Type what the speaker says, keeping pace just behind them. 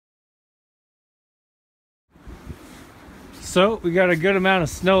So we got a good amount of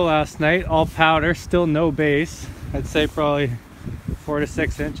snow last night, all powder, still no base. I'd say probably 4 to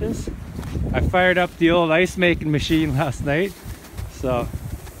 6 inches. I fired up the old ice making machine last night, so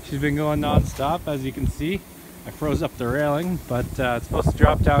she's been going non-stop, as you can see. I froze up the railing, but it's supposed to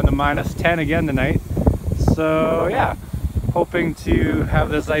drop down to -10 again tonight. So yeah, hoping to have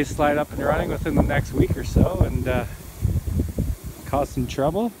this ice slide up and running within the next week or so and cause some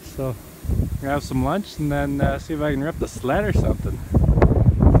trouble. So I'm gonna have some lunch and then see if I can rip the sled or something.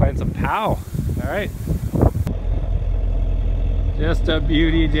 Find some pow. Alright. Just a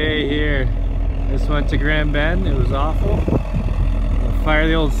beauty day here. Just went to Grand Bend. It was awful. I'll fire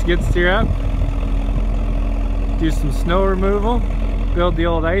the old skid steer up. Do some snow removal. Build the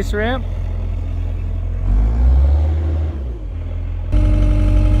old ice ramp.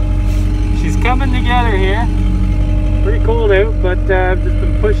 She's coming together here. Pretty cold out, but I've just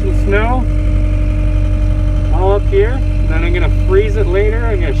been pushing snow all up here. And then I'm gonna freeze it later.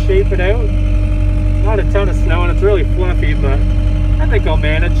 I'm gonna shape it out. Not a ton of snow and it's really fluffy, but I think I'll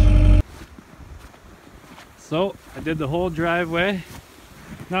manage. So I did the whole driveway.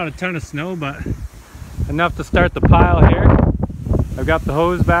 Not a ton of snow, but enough to start the pile here. I've got the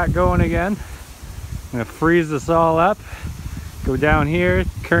hose back going again. I'm gonna freeze this all up, go down here,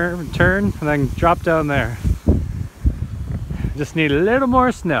 curve, turn, and then drop down there. Just need a little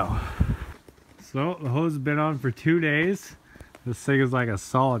more snow. So the hose has been on for 2 days. This thing is like a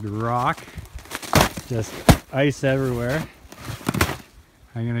solid rock. Just ice everywhere.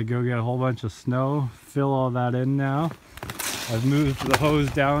 I'm gonna go get a whole bunch of snow, fill all that in now. I've moved the hose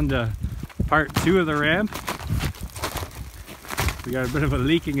down to part 2 of the ramp. We got a bit of a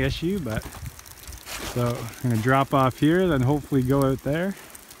leaking issue, but so I'm gonna drop off here, then hopefully go out there.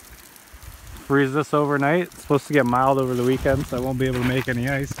 Freeze this overnight. It's supposed to get mild over the weekend, so I won't be able to make any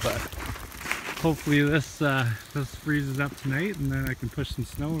ice, but hopefully this freezes up tonight and then I can push some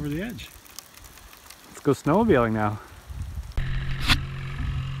snow over the edge. Let's go snowmobiling now.